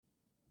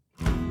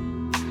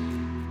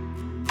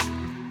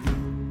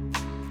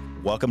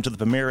Welcome to the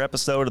premiere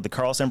episode of the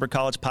Carl Sandburg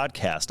College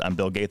Podcast. I'm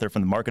Bill Gaither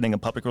from the Marketing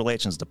and Public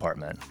Relations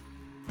Department.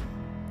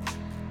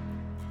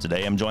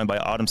 Today I'm joined by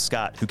Autumn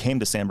Scott, who came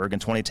to Sandburg in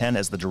 2010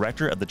 as the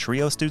director of the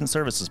TRIO Student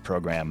Services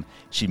Program.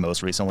 She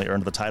most recently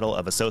earned the title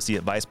of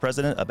Associate Vice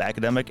President of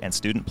Academic and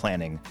Student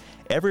Planning.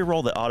 Every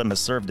role that Autumn has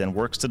served in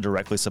works to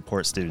directly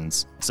support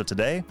students. So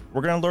today,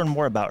 we're going to learn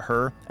more about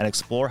her and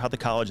explore how the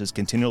college is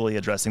continually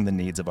addressing the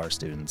needs of our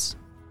students.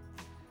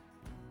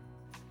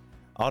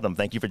 Autumn,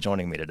 thank you for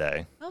joining me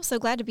today. Oh, so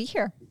glad to be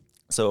here.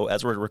 So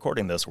as we're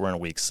recording this, we're in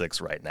week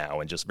 6 right now,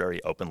 and just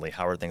very openly,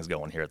 how are things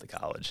going here at the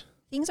college?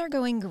 Things are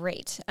going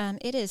great.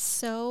 It is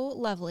so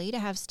lovely to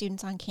have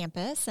students on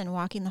campus and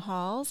walking the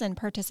halls and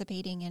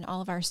participating in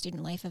all of our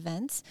student life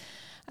events.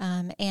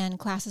 And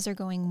classes are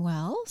going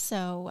well,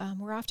 so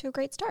we're off to a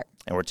great start.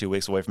 And we're 2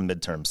 weeks away from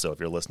midterms, so if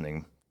you're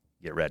listening,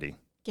 get ready.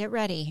 Get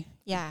ready.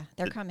 Yeah,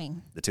 they're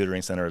coming. The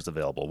Tutoring Center is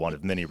available, one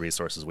of many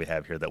resources we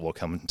have here that we'll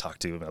come and talk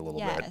to in a little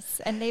bit.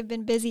 Yes, and they've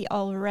been busy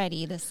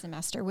already this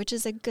semester, which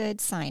is a good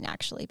sign,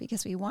 actually,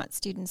 because we want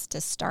students to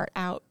start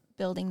out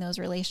building those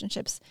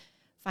relationships,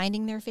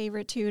 finding their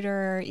favorite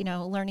tutor,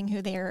 learning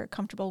who they're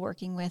comfortable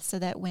working with so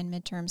that when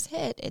midterms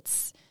hit,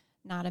 it's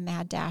not a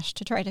mad dash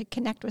to try to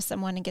connect with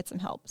someone and get some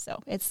help.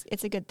 So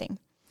it's a good thing.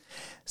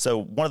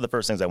 So one of the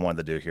first things I wanted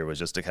to do here was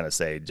just to kind of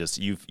say, just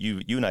you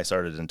and I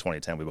started in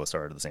 2010. We both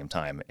started at the same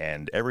time,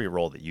 and every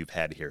role that you've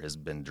had here has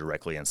been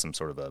directly in some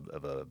sort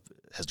of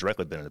has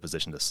directly been in a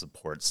position to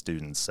support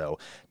students. So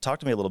talk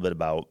to me a little bit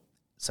about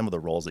some of the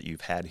roles that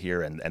you've had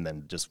here, and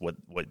then just what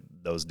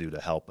those do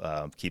to help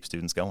keep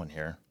students going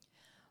here.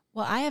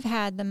 Well, I have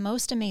had the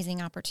most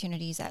amazing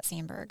opportunities at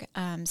Sandburg.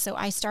 So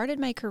I started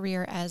my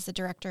career as the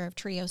director of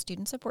TRIO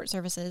Student Support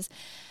Services,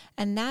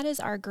 and that is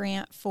our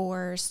grant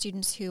for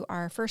students who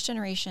are first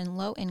generation,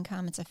 low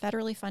income. It's a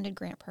federally funded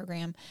grant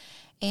program.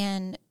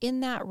 And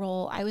in that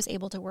role, I was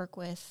able to work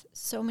with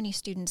so many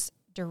students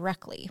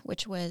directly,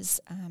 which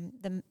was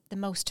the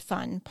most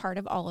fun part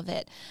of all of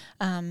it.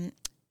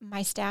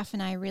 My staff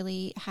and I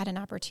really had an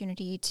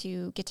opportunity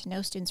to get to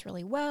know students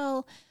really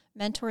well,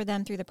 mentor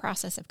them through the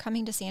process of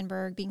coming to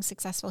Sandburg, being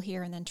successful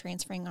here, and then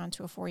transferring on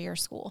to a 4-year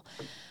school.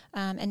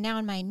 And now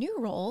in my new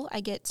role,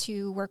 I get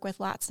to work with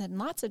lots and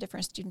lots of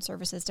different student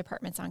services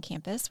departments on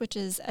campus, which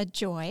is a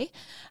joy.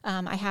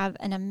 I have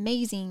an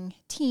amazing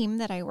team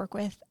that I work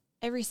with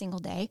every single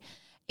day.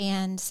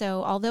 And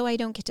so although I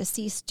don't get to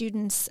see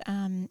students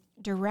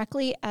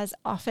directly as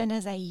often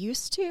as I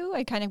used to,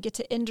 I kind of get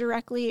to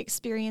indirectly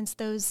experience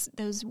those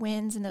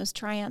wins and those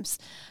triumphs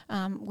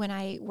when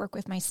I work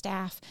with my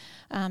staff.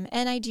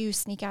 And I do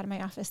sneak out of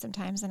my office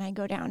sometimes, and I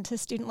go down to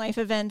student life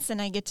events, and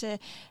I get to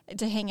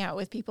hang out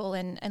with people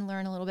and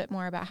learn a little bit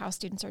more about how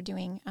students are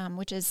doing,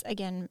 which is,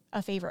 again,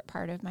 a favorite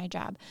part of my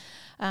job.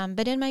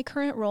 But in my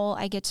current role,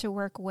 I get to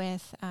work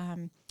with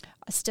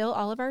still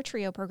all of our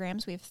TRIO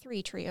programs. We have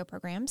 3 TRIO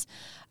programs.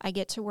 I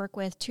get to work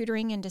with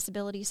tutoring and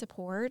disability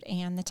support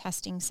and the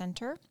testing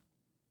center.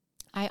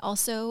 I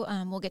also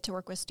will get to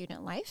work with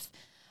student life.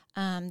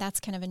 That's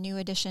kind of a new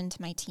addition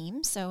to my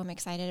team, so I'm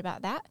excited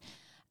about that.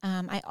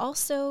 I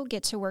also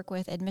get to work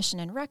with admission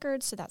and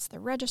records, so that's the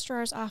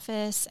registrar's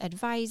office,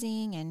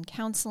 advising and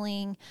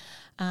counseling.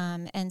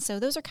 And so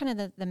those are kind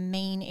of the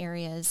main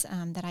areas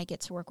that I get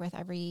to work with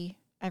every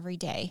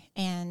day,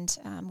 and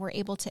we're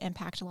able to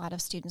impact a lot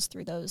of students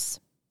through those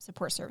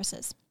support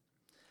services.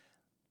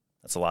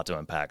 That's a lot to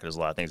unpack. There's a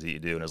lot of things that you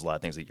do, and there's a lot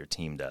of things that your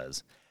team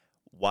does.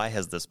 Why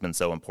has this been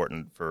so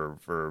important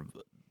for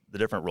the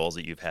different roles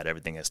that you've had?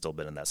 Everything has still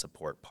been in that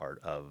support part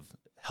of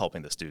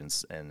helping the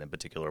students, and in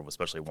particular,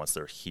 especially once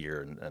they're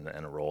here and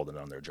enrolled and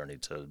on their journey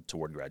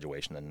toward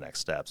graduation and next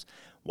steps.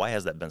 Why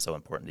has that been so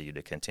important to you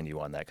to continue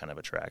on that kind of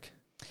a track?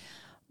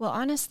 Well,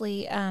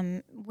 honestly,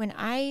 when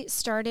I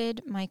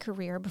started my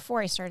career,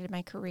 before I started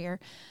my career,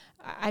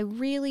 I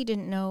really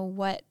didn't know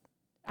what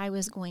I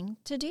was going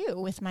to do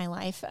with my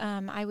life.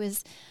 I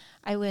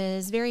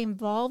was very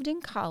involved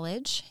in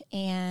college,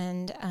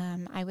 and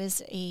I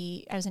was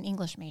an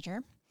English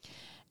major,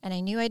 and I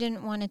knew I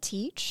didn't want to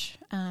teach,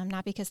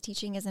 not because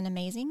teaching isn't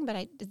amazing, but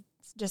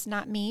it's just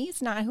not me.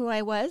 It's not who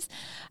I was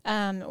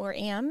or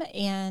am,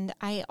 and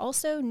I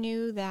also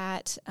knew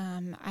that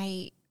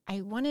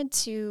I wanted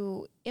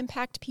to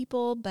impact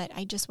people, but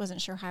I just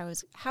wasn't sure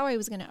how I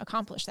was going to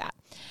accomplish that.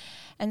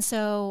 And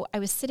so I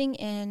was sitting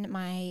in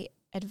my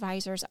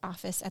advisor's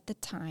office at the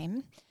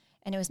time,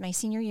 and it was my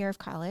senior year of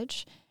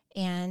college,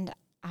 and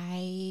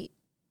I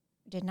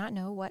did not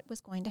know what was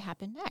going to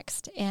happen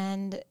next.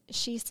 And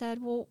she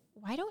said, "Well,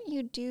 why don't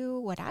you do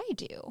what I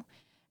do?"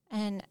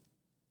 And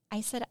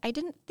I said, I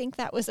didn't think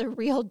that was a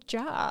real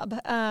job.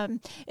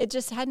 It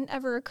just hadn't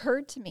ever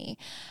occurred to me.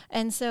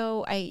 And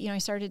so I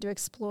started to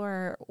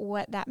explore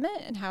what that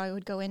meant and how I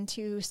would go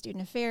into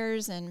student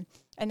affairs, and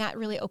that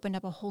really opened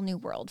up a whole new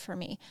world for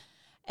me.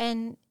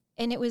 And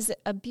it was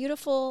a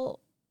beautiful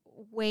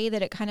way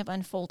that it kind of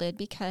unfolded,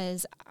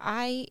 because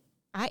I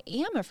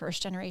am a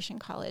first generation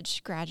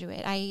college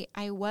graduate.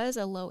 I was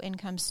a low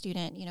income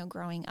student,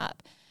 growing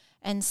up.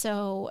 And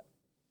so,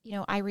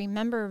 I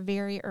remember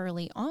very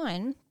early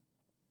on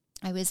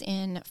I was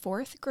in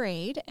fourth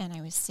grade, and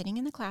I was sitting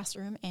in the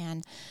classroom,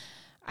 and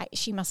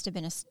she must have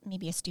been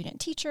maybe a student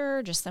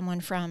teacher, just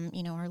someone from,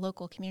 our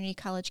local community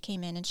college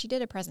came in, and she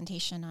did a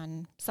presentation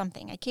on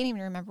something. I can't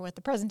even remember what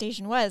the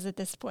presentation was at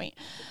this point,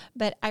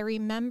 but I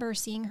remember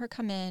seeing her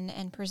come in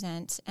and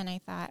present, and I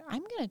thought,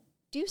 I'm going to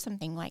do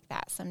something like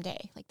that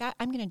someday. Like that,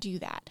 I'm going to do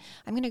that.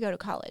 I'm going to go to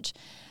college.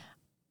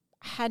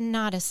 Had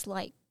not a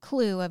slight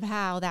clue of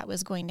how that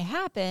was going to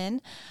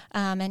happen.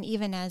 And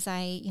even as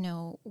I,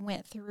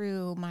 went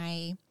through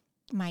my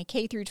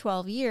K through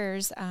 12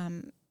 years,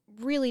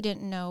 really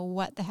didn't know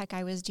what the heck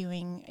I was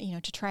doing,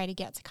 to try to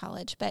get to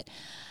college. But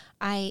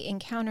I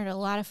encountered a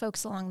lot of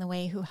folks along the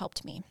way who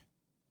helped me.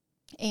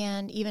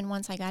 And even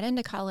once I got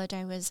into college,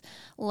 I was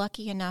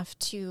lucky enough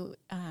to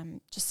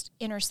just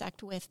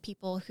intersect with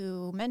people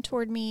who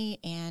mentored me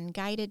and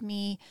guided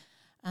me.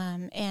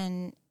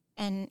 And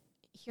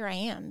here I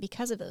am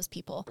because of those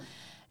people.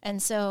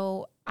 And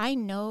so I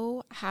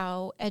know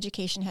how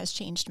education has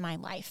changed my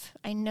life.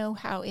 I know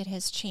how it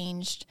has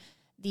changed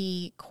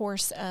the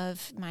course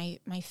of my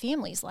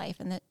family's life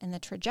and the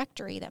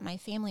trajectory that my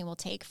family will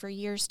take for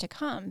years to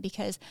come,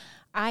 because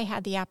I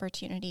had the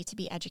opportunity to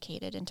be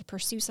educated and to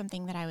pursue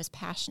something that I was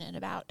passionate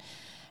about.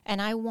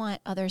 And I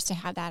want others to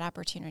have that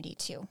opportunity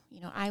too.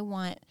 I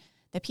want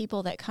the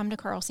people that come to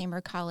Carl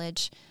Sandburg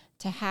College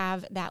to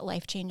have that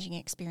life-changing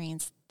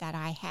experience that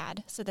I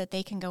had, so that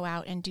they can go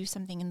out and do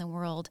something in the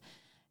world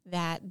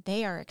that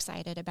they are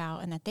excited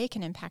about and that they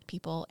can impact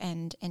people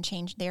and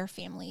change their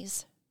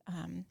families'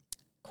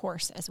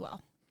 course as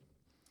well.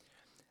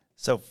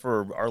 So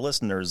for our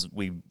listeners,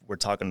 we were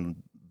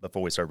talking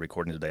before we started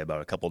recording today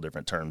about a couple of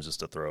different terms just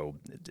to throw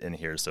in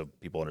here so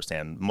people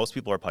understand. Most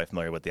people are probably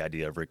familiar with the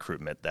idea of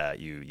recruitment, that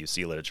you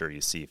see literature,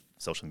 you see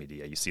social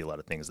media, you see a lot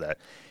of things that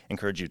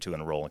encourage you to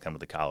enroll and come to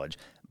the college.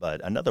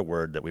 But another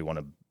word that we want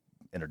to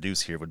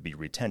introduce here would be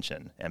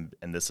retention. And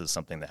this is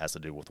something that has to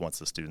do with once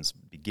the students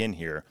begin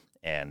here,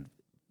 and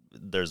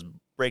there's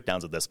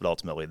breakdowns of this, but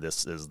ultimately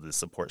this is the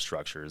support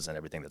structures and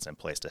everything that's in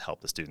place to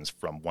help the students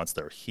from once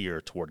they're here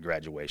toward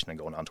graduation and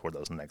going on toward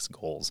those next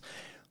goals.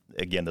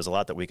 Again, there's a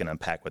lot that we can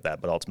unpack with that,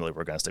 but ultimately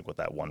we're going to stick with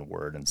that one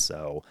word. And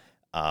so,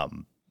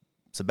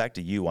 so back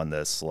to you on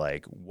this,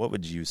 like, what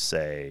would you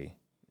say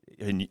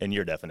in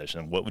your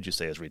definition, what would you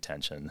say is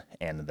retention?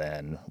 And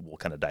then we'll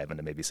kind of dive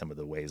into maybe some of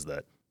the ways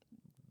that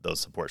those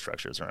support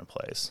structures are in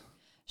place.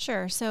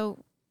 Sure.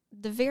 So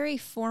the very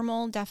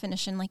formal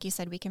definition, like you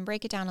said, we can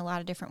break it down a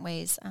lot of different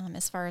ways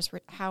as far as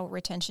how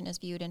retention is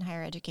viewed in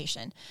higher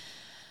education.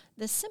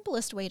 The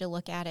simplest way to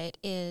look at it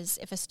is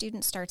if a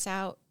student starts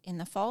out in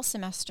the fall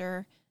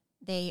semester,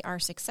 they are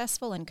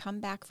successful and come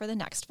back for the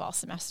next fall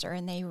semester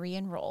and they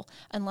re-enroll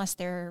unless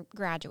they're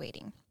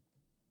graduating.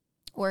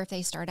 Or if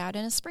they start out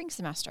in a spring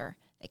semester,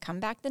 they come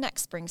back the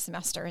next spring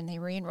semester and they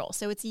re-enroll.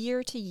 So it's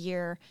year to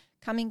year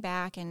coming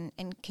back and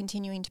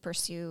continuing to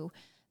pursue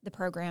the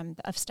program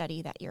of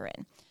study that you're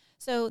in.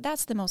 So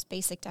that's the most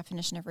basic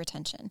definition of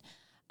retention.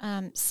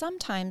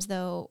 Sometimes,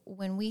 though,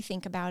 when we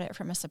think about it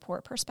from a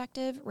support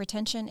perspective,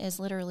 retention is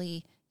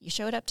literally you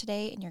showed up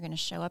today and you're going to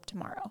show up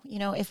tomorrow.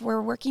 If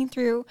we're working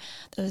through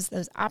those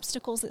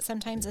obstacles that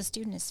sometimes a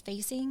student is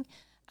facing,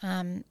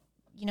 then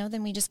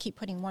we just keep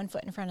putting one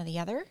foot in front of the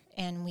other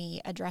and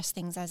we address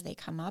things as they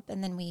come up.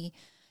 And then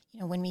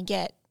when we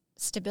get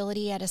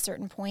stability at a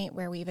certain point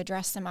where we've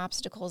addressed some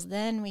obstacles,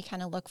 then we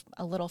kind of look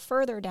a little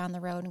further down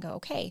the road and go,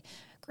 okay,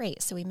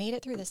 great. So we made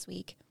it through this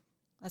week.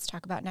 Let's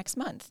talk about next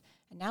month.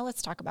 And now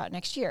let's talk about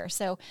next year.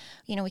 So,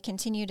 we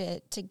continue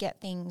to get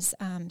things,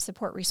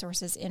 support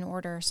resources in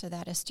order so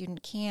that a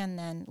student can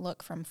then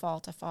look from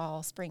fall to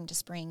fall, spring to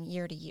spring,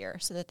 year to year,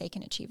 so that they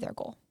can achieve their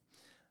goal.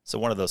 So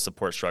one of those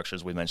support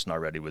structures we mentioned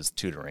already was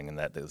tutoring, and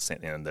that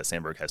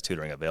Sandburg has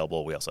tutoring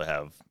available. We also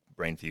have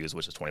BrainFuse,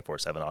 which is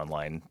 24/7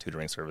 online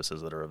tutoring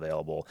services that are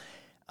available.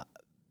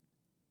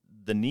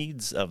 The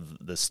needs of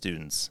the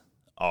students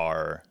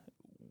are,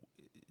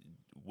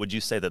 would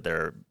you say that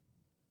they're,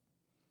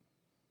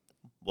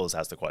 well, let's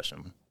ask the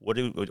question. Would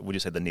you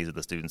say the needs of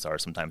the students are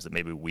sometimes that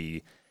maybe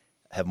we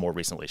have more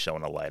recently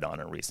shown a light on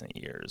in recent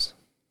years?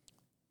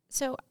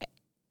 So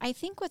I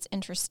think what's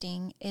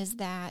interesting is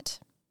that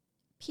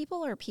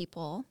people are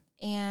people,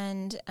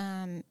 and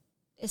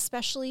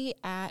especially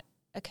at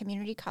a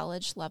community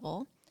college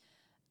level,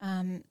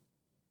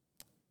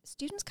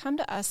 students come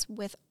to us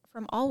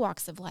from all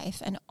walks of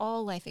life and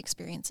all life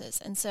experiences.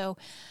 And so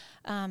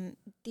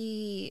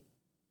the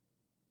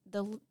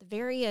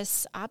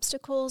various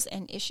obstacles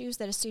and issues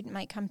that a student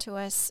might come to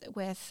us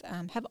with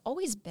have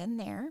always been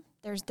there.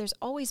 There's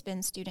always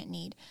been student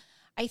need.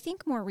 I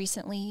think more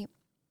recently,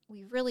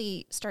 we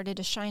really started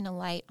to shine a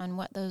light on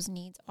what those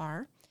needs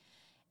are.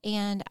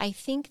 And I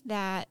think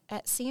that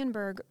at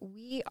Sandburg,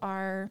 we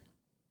are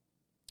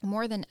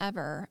more than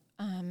ever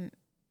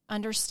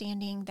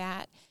understanding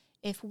that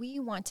if we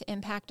want to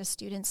impact a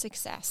student's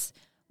success,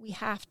 we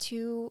have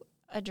to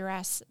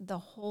address the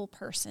whole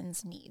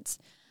person's needs.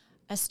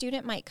 A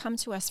student might come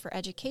to us for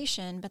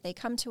education, but they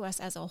come to us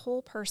as a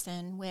whole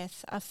person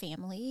with a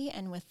family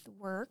and with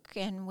work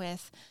and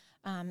with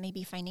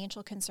maybe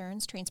financial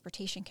concerns,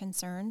 transportation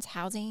concerns,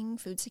 housing,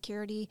 food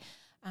security.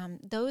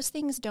 Those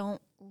things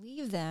don't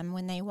leave them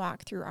when they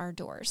walk through our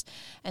doors.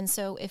 And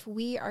so if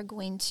we are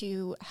going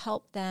to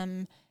help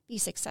them be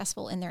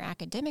successful in their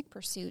academic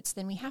pursuits,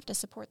 then we have to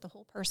support the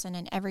whole person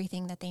and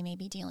everything that they may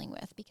be dealing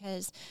with.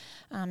 Because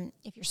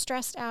if you're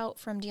stressed out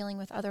from dealing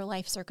with other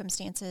life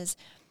circumstances,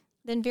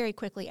 then very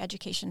quickly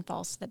education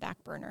falls to the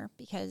back burner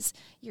because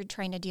you're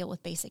trying to deal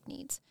with basic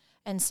needs.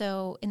 And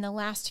so in the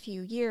last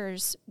few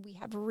years, we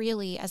have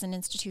really, as an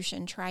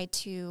institution, tried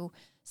to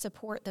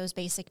support those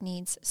basic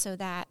needs so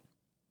that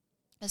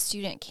a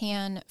student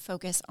can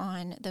focus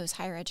on those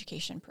higher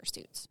education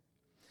pursuits.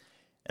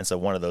 And so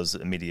one of those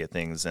immediate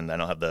things, and I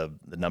don't have the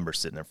numbers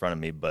sitting in front of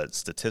me, but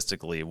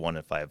statistically 1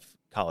 in 5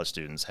 college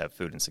students have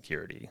food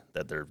insecurity,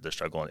 that they're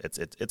struggling.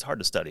 It's hard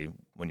to study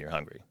when you're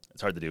hungry.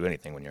 It's hard to do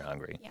anything when you're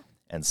hungry. Yeah.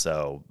 And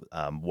so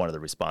one of the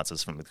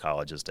responses from the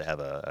college is to have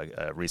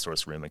a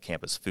resource room, a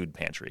campus food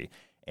pantry.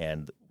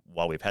 And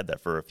while we've had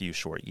that for a few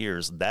short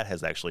years, that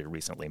has actually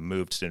recently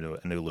moved to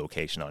a new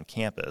location on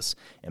campus.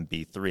 And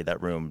B3,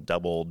 that room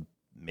doubled,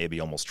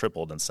 maybe almost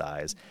tripled in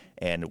size.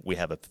 And we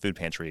have a food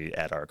pantry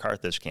at our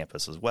Carthage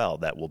campus as well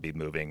that will be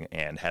moving.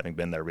 And having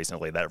been there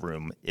recently, that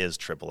room is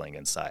tripling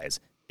in size.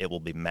 It will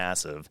be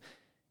massive.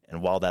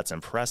 And while that's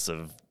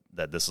impressive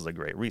that this is a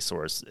great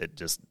resource, it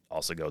just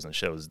also goes and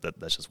shows that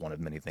that's just one of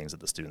many things that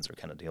the students are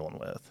kind of dealing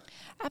with.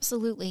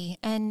 Absolutely.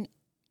 And,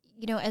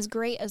 as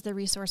great as the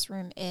resource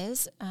room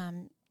is,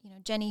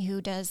 Jenny,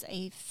 who does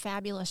a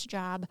fabulous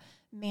job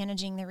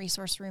managing the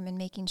resource room and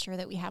making sure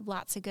that we have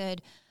lots of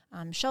good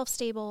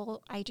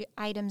shelf-stable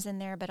items in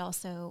there, but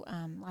also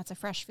lots of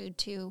fresh food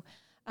too.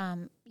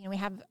 We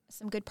have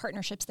some good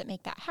partnerships that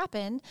make that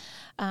happen.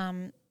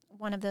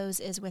 One of those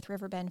is with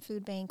Riverbend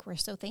Food Bank. We're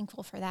so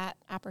thankful for that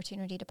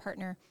opportunity to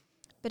partner.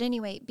 But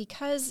anyway,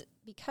 because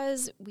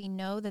we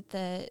know that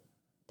the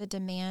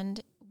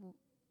demand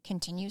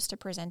continues to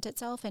present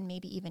itself and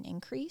maybe even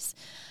increase,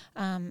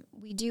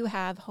 we do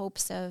have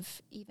hopes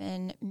of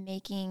even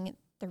making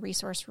the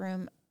resource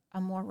room a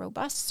more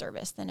robust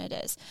service than it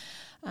is.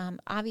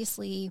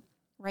 Obviously,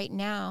 right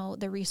now,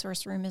 the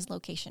resource room is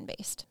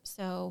location-based.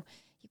 So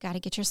you've got to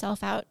get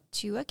yourself out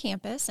to a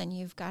campus, and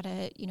you've got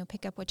to,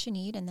 pick up what you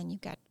need, and then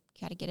you've got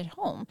to get it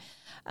home.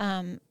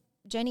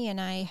 Jenny and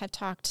I have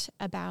talked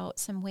about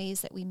some ways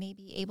that we may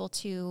be able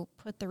to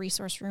put the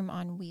resource room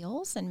on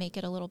wheels and make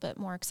it a little bit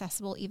more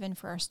accessible even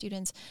for our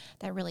students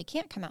that really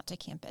can't come out to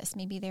campus.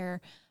 Maybe they're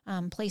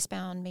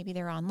place-bound, maybe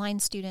they're online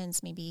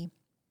students, maybe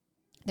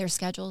their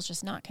schedule is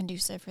just not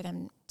conducive for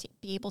them to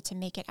be able to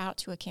make it out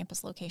to a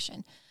campus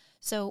location.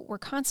 So we're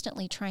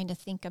constantly trying to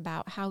think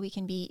about how we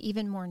can be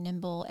even more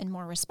nimble and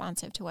more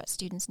responsive to what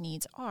students'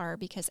 needs are,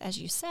 because as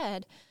you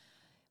said,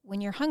 when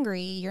you're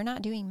hungry, you're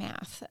not doing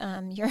math.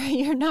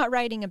 You're not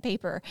writing a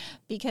paper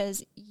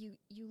because you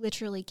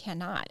literally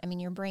cannot. I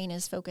mean, your brain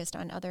is focused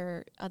on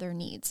other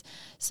needs.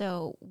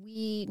 So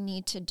we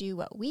need to do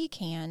what we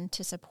can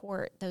to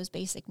support those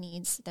basic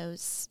needs,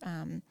 those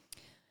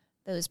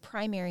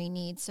primary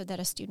needs, so that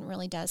a student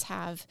really does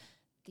have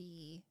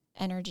the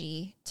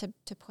energy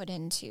to put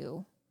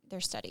into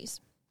their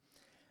studies.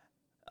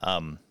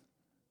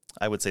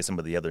 I would say some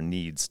of the other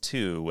needs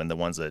too, and the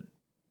ones that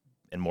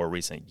in more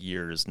recent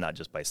years, not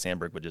just by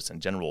Sandberg, but just in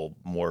general,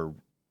 more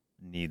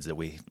needs that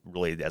we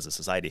really as a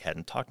society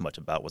hadn't talked much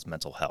about was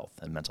mental health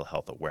and mental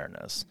health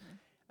awareness.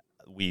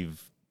 Mm-hmm.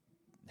 We've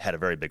had a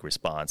very big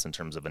response in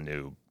terms of a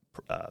new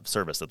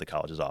service that the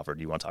college has offered.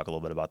 Do you want to talk a little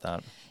bit about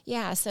that?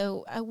 Yeah,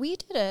 so we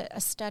did a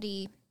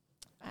study.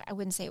 I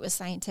wouldn't say it was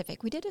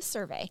scientific. We did a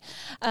survey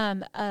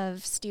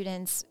of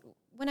students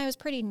when I was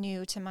pretty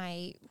new to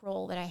my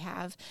role that I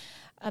have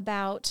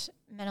about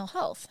mental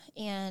health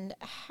and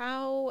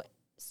how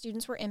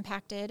students were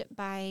impacted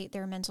by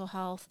their mental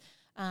health,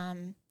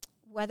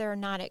 whether or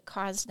not it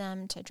caused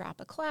them to drop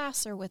a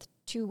class or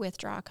to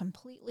withdraw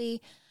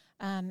completely.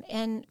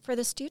 And for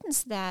the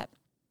students that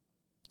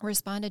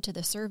responded to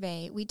the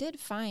survey, we did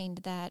find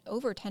that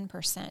over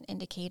 10%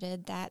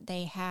 indicated that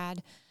they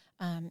had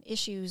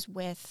issues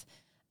with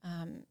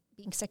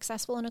being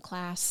successful in a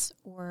class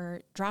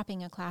or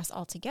dropping a class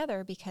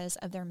altogether because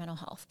of their mental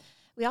health.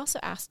 We also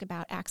asked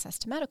about access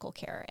to medical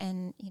care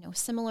and,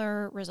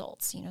 similar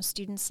results.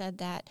 Students said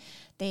that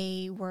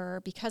they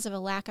were, because of a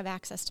lack of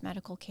access to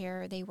medical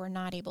care, they were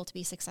not able to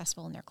be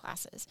successful in their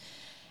classes.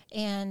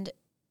 And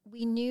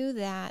we knew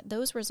that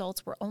those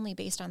results were only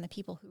based on the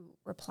people who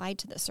replied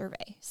to the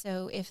survey.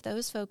 So if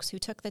those folks who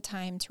took the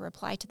time to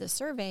reply to the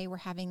survey were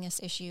having this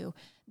issue,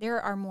 there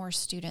are more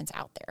students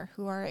out there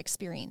who are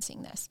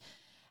experiencing this.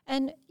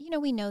 And,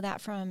 we know that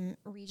from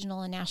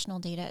regional and national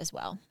data as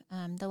well.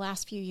 The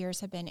last few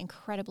years have been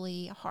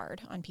incredibly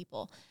hard on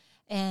people.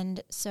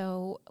 And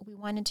so we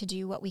wanted to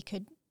do what we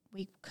could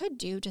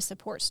do to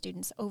support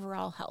students'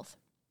 overall health.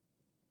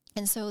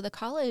 And so the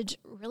college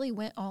really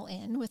went all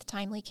in with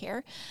Timely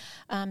Care.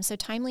 So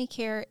Timely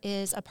Care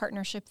is a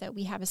partnership that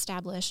we have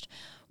established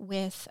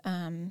with,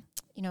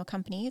 a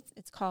company.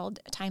 It's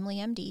called Timely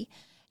MD,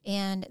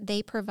 and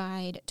they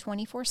provide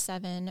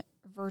 24/7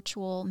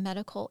 virtual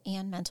medical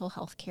and mental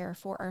health care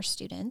for our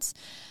students.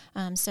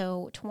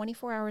 So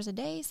 24 hours a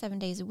day, 7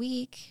 days a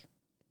week,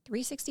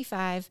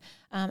 365,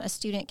 a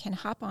student can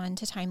hop on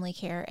to Timely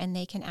Care and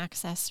they can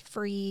access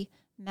free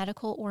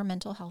medical or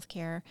mental health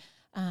care.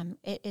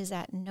 It is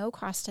at no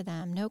cost to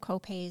them, no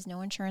copays,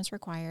 no insurance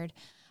required.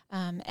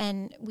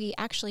 And we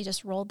actually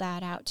just rolled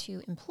that out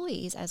to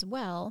employees as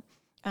well,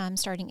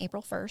 starting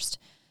April 1st.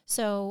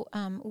 So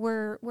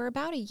we're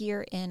about a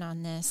year in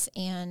on this,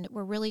 and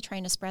we're really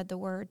trying to spread the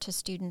word to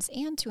students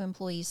and to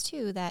employees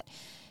too that,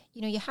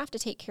 you know, you have to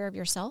take care of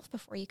yourself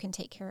before you can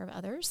take care of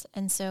others.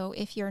 And so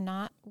if you're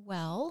not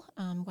well,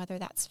 whether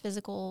that's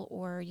physical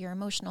or your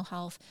emotional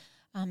health,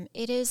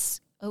 it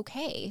is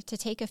okay to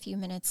take a few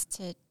minutes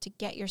to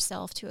get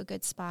yourself to a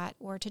good spot,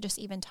 or to just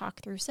even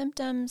talk through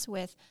symptoms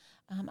with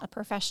a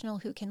professional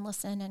who can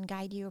listen and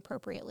guide you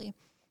appropriately.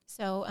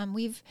 So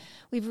we've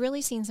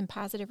really seen some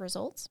positive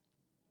results.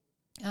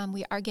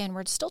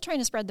 We're still trying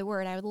to spread the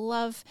word. I would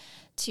love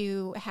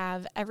to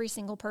have every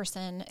single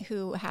person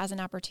who has an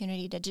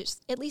opportunity to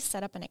just at least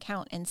set up an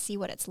account and see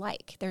what it's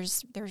like.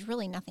 There's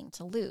really nothing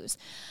to lose.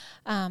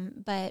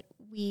 But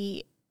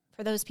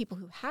for those people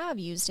who have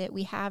used it,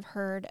 we have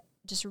heard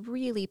just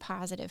really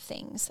positive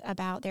things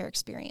about their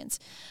experience.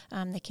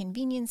 The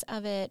convenience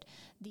of it,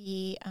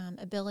 the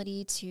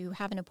ability to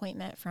have an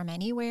appointment from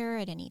anywhere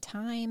at any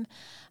time.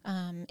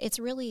 It's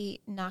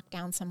really knocked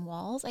down some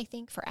walls, I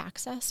think, for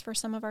access for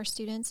some of our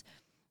students.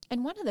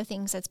 And one of the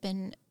things that's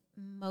been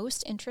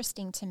most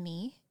interesting to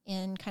me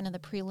in kind of the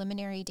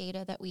preliminary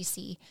data that we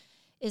see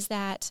is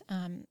that,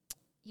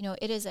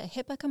 it is a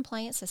HIPAA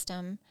compliant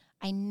system.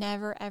 I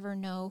never, ever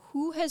know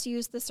who has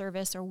used the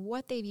service or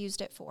what they've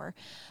used it for,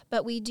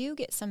 but we do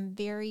get some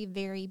very,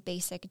 very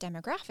basic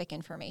demographic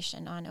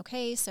information on,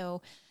 okay,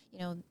 so,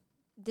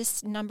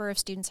 this number of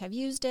students have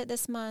used it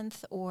this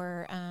month,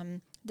 or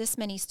this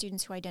many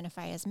students who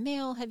identify as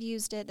male have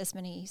used it, this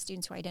many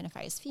students who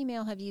identify as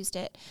female have used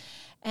it.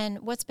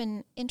 And what's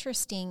been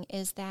interesting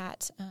is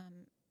that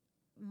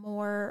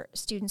more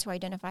students who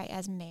identify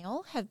as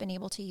male have been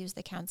able to use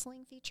the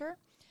counseling feature,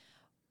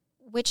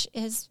 which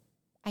is,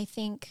 I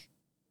think,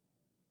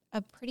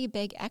 a pretty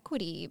big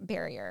equity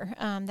barrier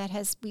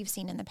we've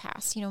seen in the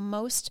past.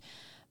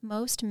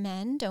 Most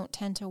men don't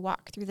tend to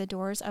walk through the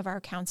doors of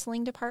our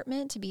counseling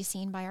department to be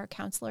seen by our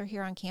counselor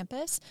here on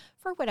campus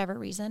for whatever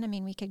reason. I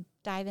mean, we could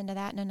dive into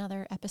that in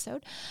another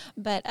episode,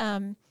 but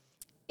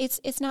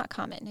it's not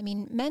common. I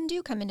mean, men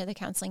do come into the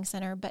counseling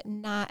center, but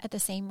not at the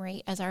same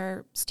rate as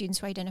our students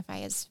who identify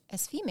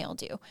as female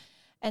do.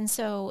 And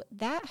so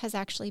that has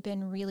actually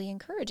been really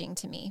encouraging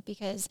to me,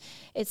 because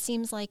it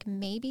seems like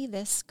maybe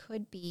this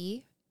could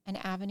be an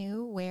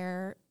avenue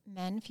where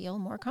men feel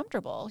more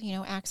comfortable,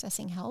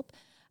 accessing help.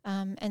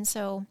 And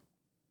so,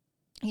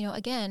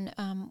 again,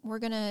 we're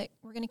gonna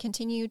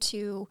continue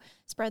to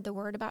spread the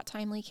word about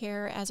Timely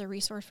Care as a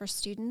resource for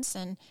students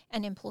and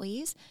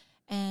employees,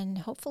 and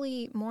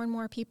hopefully more and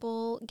more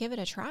people give it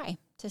a try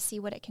to see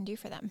what it can do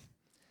for them.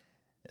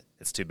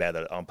 It's too bad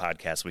that on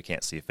podcasts we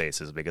can't see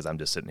faces, because I'm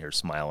just sitting here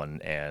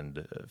smiling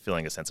and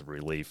feeling a sense of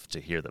relief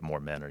to hear that more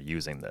men are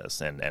using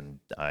this. And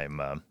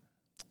I'm,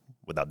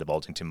 without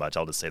divulging too much,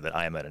 I'll just say that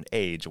I am at an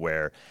age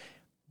where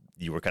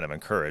you were kind of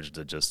encouraged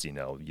to just,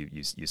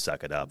 you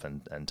suck it up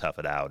and tough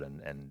it out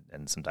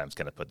and sometimes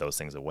kind of put those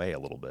things away a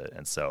little bit.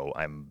 And so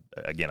I am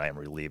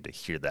relieved to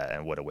hear that,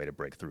 and what a way to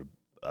break through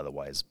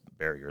otherwise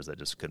barriers that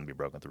just couldn't be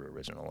broken through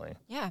originally.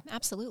 Yeah,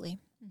 absolutely.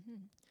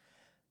 Mm-hmm.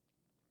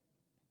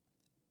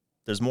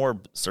 There's more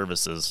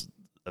services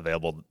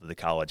available that the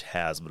college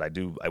has, but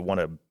I want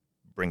to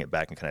bring it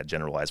back and kind of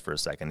generalize for a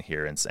second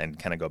here and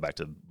kind of go back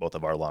to both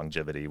of our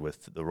longevity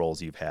with the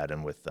roles you've had,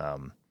 and with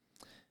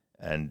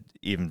and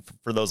even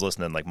for those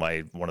listening, like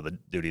one of the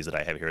duties that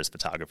I have here is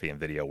photography and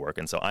video work,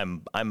 and so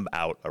I'm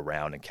out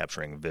around and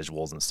capturing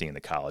visuals and seeing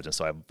the college, and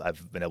so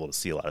I've been able to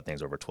see a lot of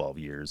things over 12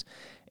 years.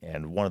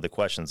 And one of the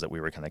questions that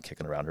we were kind of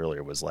kicking around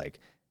earlier was like,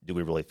 do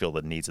we really feel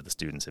the needs of the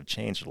students have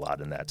changed a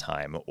lot in that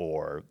time,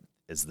 or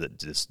is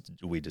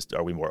that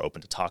are we more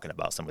open to talking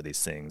about some of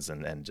these things?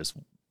 And just,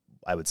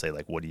 I would say,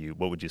 like, what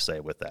would you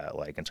say with that?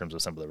 Like, in terms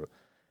of some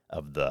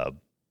of the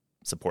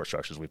support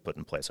structures we've put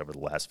in place over the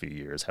last few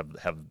years,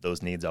 have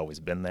those needs always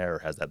been there, or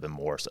has that been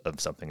more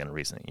of something in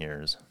recent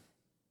years?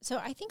 So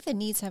I think the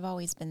needs have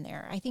always been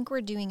there. I think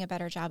we're doing a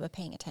better job of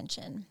paying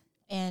attention.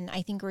 And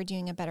I think we're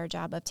doing a better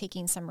job of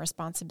taking some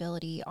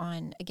responsibility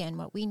on, again,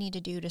 what we need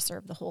to do to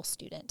serve the whole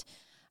student.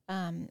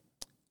 I'm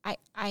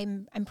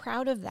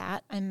proud of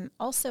that. I'm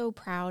also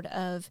proud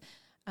of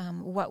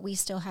what we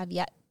still have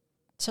yet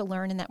to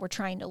learn and that we're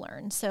trying to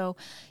learn. So,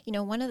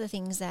 one of the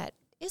things that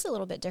is a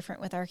little bit different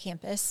with our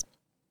campus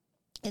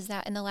is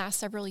that in the last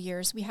several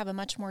years, we have a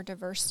much more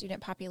diverse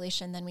student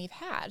population than we've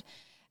had.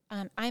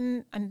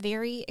 I'm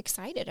very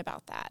excited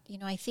about that.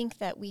 I think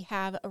that we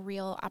have a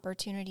real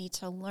opportunity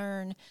to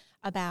learn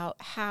about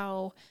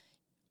how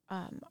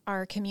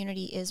our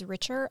community is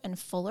richer and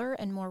fuller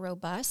and more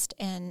robust,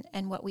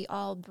 and what we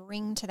all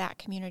bring to that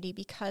community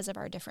because of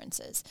our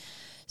differences.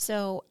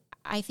 So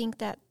I think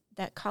that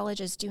that college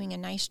is doing a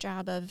nice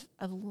job of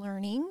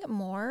learning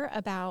more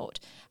about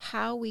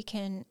how we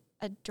can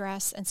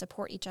address and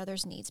support each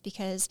other's needs,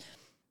 because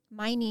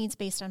my needs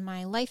based on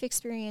my life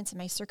experience and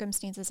my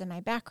circumstances and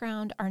my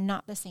background are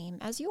not the same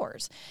as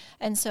yours.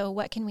 And so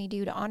what can we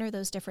do to honor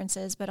those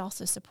differences, but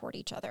also support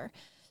each other?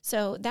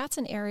 So that's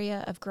an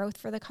area of growth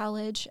for the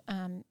college.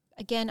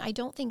 Again, I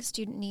don't think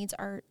student needs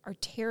are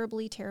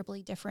terribly,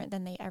 terribly different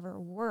than they ever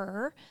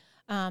were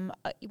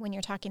when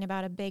you're talking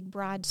about a big,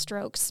 broad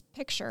strokes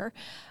picture.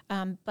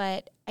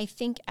 But I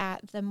think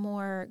at the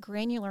more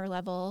granular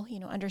level,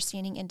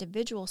 understanding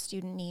individual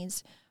student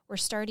needs, we're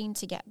starting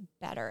to get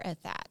better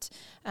at that.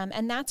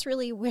 And that's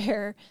really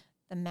where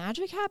the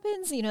magic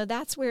happens.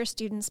 That's where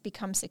students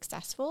become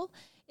successful,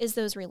 is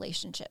those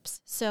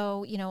relationships.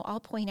 So, I'll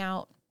point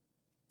out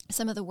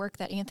some of the work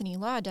that Anthony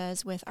Law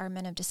does with our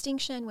Men of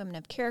Distinction, Women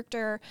of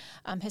Character,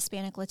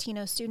 Hispanic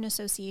Latino Student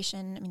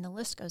Association. The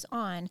list goes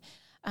on.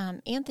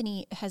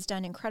 Anthony has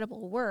done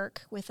incredible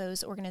work with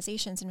those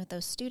organizations and with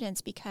those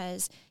students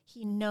because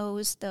he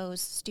knows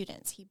those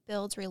students. He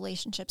builds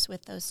relationships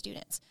with those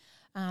students.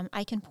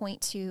 I can point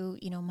to,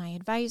 my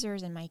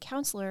advisors and my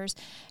counselors,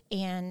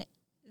 and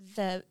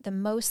the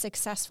most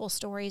successful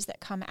stories that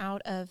come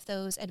out of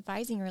those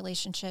advising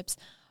relationships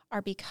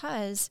are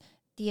because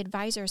the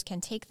advisors can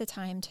take the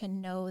time to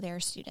know their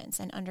students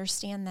and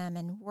understand them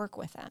and work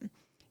with them.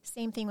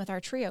 Same thing with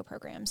our TRIO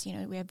programs.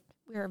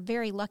 We're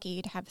very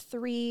lucky to have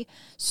 3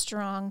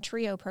 strong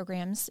TRIO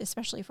programs,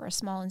 especially for a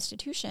small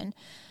institution.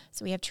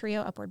 So we have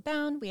TRIO Upward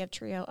Bound, we have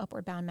TRIO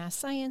Upward Bound Math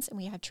Science, and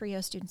we have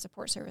TRIO Student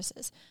Support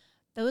Services.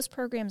 Those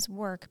programs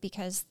work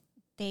because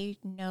they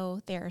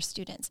know their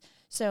students.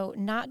 So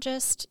not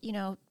just,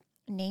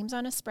 names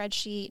on a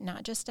spreadsheet,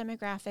 not just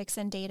demographics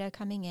and data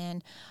coming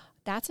in.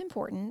 That's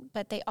important,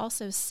 but they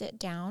also sit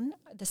down,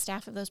 the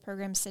staff of those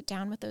programs sit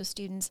down with those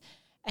students,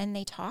 and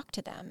they talk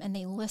to them and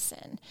they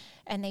listen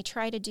and they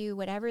try to do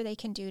whatever they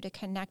can do to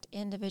connect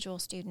individual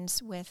students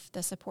with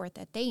the support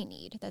that they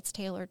need that's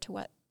tailored to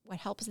what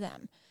helps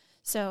them.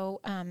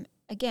 So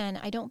again,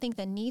 I don't think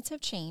the needs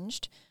have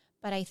changed,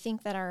 but I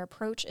think that our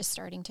approach is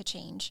starting to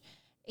change,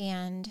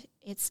 and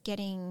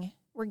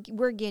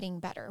we're getting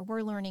better.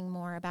 We're learning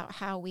more about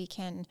how we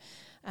can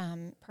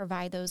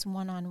provide those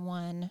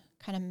one-on-one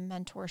kind of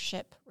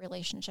mentorship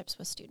relationships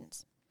with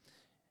students.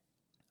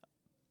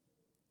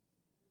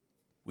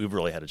 We've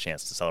really had a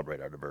chance to celebrate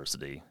our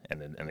diversity,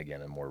 and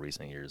again in more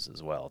recent years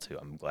as well too.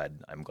 I'm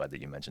glad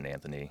that you mentioned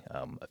Anthony,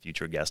 a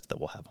future guest that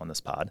we'll have on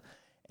this pod,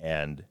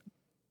 and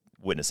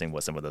witnessing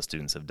what some of those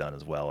students have done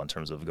as well in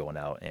terms of going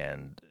out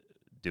and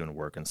doing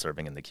work and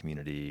serving in the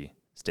community,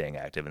 staying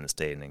active in the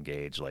state and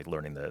engaged, like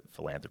learning that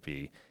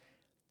philanthropy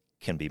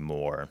can be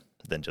more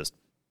than just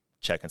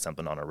checking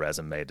something on a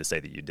resume to say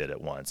that you did it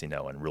once,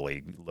 and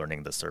really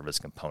learning the service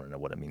component of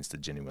what it means to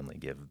genuinely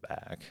give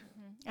back.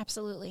 Mm-hmm.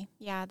 Absolutely.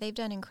 Yeah, they've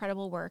done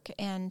incredible work.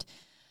 And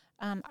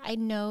I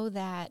know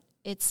that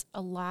it's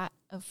a lot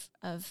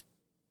of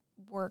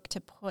work to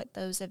put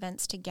those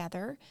events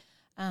together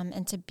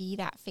and to be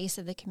that face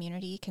of the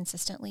community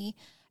consistently.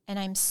 And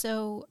I'm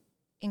so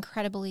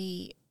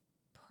incredibly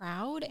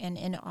proud and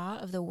in awe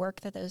of the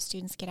work that those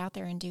students get out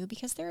there and do,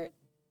 because they're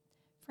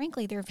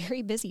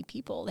very busy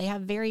people. They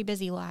have very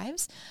busy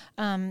lives.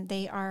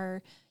 They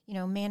are,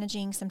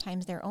 managing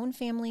sometimes their own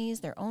families,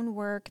 their own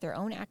work, their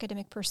own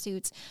academic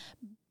pursuits,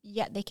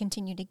 yet they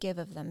continue to give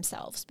of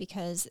themselves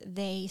because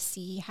they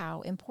see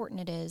how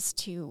important it is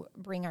to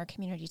bring our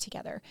community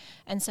together.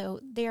 And so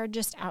they are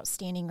just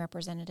outstanding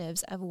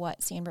representatives of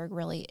what Sandburg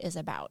really is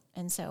about.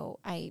 And so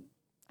I'm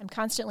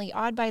constantly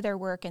awed by their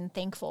work and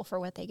thankful for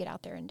what they get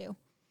out there and do.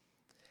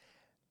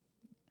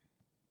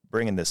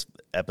 Bringing this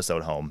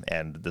episode home,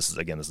 and this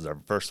is our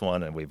first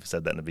one, and we've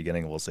said that in the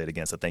beginning, and we'll say it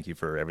again. So thank you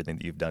for everything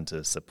that you've done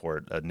to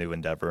support a new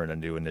endeavor and a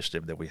new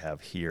initiative that we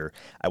have here.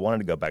 I wanted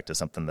to go back to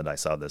something that I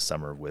saw this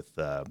summer with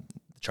the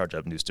Charge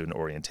Up new student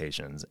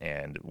orientations,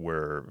 and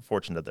we're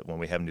fortunate that when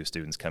we have new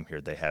students come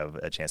here, they have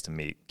a chance to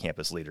meet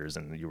campus leaders,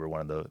 and you were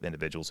one of the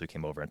individuals who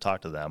came over and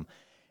talked to them.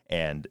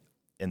 And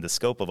in the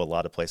scope of a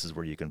lot of places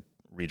where you can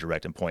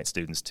redirect and point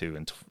students to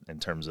in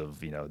terms of,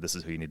 this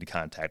is who you need to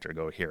contact or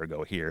go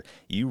here,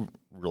 you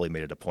really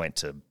made it a point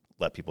to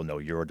let people know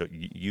your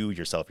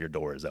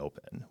door is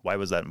open. Why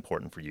was that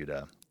important for you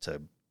to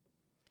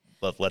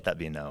let that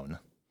be known?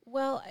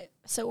 Well,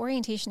 so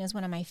orientation is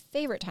one of my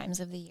favorite times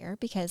of the year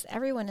because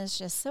everyone is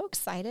just so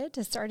excited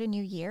to start a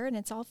new year and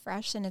it's all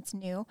fresh and it's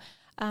new.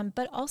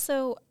 But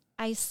also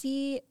I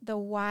see the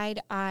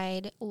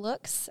wide-eyed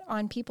looks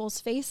on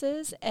people's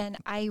faces, and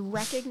I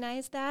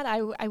recognize that.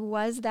 I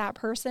was that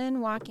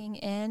person walking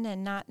in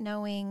and not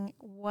knowing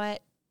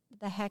what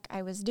the heck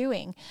I was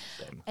doing.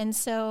 Same. And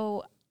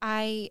so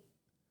I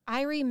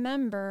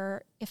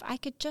remember if I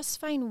could just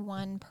find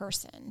one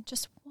person,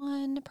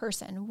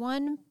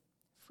 one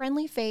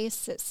friendly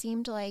face that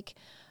seemed like,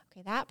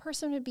 okay, that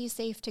person would be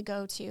safe to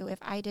go to if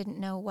I didn't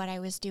know what I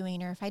was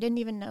doing or if I didn't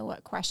even know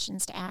what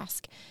questions to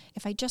ask.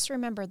 If I just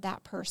remembered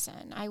that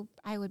person,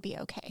 I would be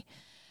okay.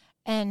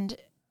 And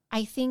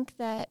I think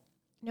that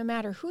no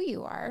matter who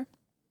you are,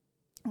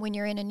 when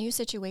you're in a new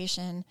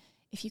situation,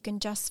 if you can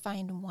just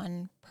find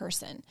one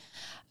person.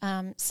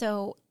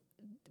 So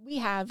we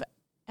have,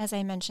 as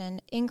I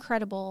mentioned,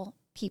 incredible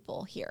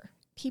people here,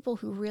 people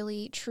who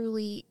really,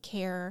 truly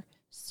care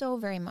so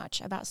very much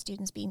about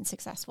students being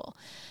successful.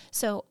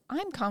 So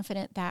I'm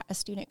confident that a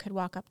student could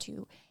walk up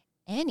to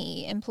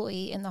any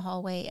employee in the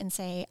hallway and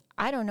say,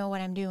 I don't know what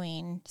I'm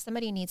doing.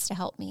 Somebody needs to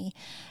help me.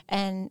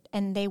 And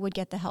they would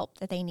get the help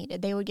that they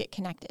needed. They would get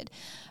connected.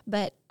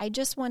 But I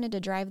just wanted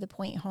to drive the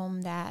point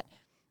home that,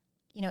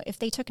 you know, if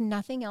they took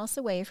nothing else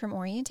away from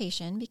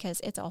orientation, because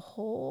it's a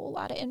whole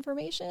lot of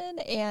information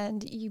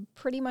and you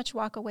pretty much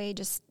walk away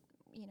just,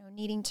 you know,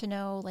 needing to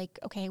know, like,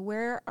 okay,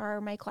 where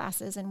are my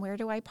classes and where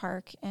do I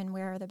park and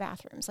where are the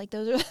bathrooms? Like,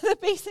 those are the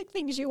basic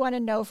things you want to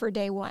know for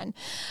day one.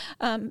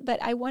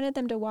 But I wanted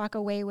them to walk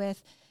away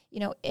with, you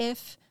know,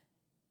 if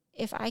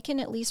I can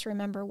at least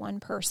remember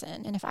one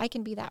person, and if I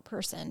can be that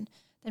person,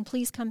 then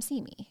please come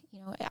see me. You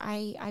know,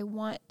 I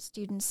want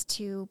students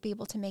to be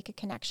able to make a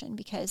connection,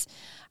 because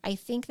I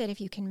think that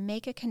if you can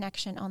make a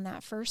connection on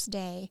that first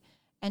day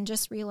and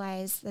just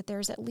realize that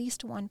there's at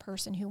least one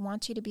person who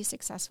wants you to be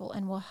successful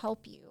and will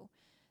help you,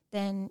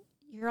 then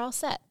you're all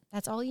set.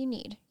 That's all you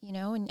need, you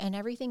know, and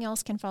everything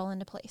else can fall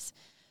into place.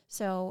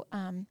 So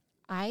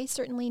I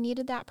certainly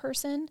needed that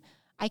person.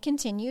 I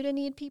continue to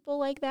need people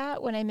like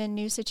that when I'm in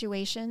new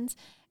situations.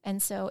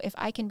 And so if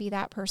I can be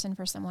that person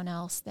for someone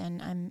else,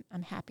 then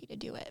I'm happy to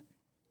do it.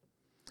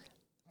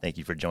 Thank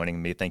you for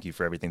joining me. Thank you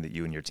for everything that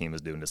you and your team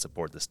is doing to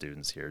support the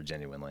students here,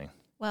 genuinely.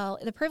 Well,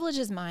 the privilege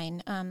is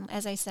mine.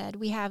 As I said,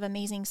 we have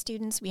amazing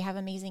students, we have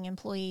amazing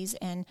employees,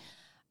 and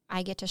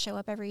I get to show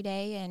up every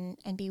day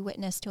and be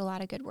witness to a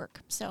lot of good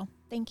work. So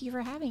thank you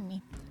for having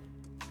me.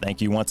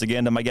 Thank you once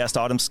again to my guest,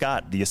 Autumn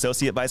Scott, the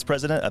Associate Vice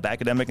President of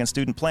Academic and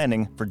Student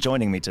Planning, for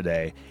joining me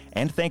today.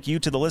 And thank you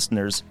to the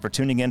listeners for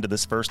tuning in to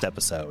this first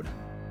episode.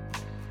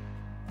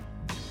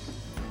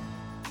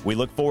 We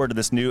look forward to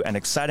this new and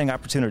exciting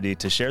opportunity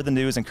to share the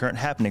news and current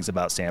happenings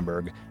about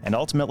Sandburg, and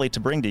ultimately to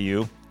bring to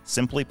you,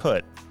 simply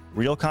put,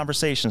 real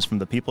conversations from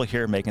the people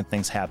here making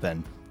things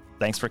happen.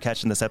 Thanks for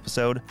catching this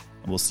episode,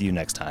 and we'll see you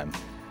next time.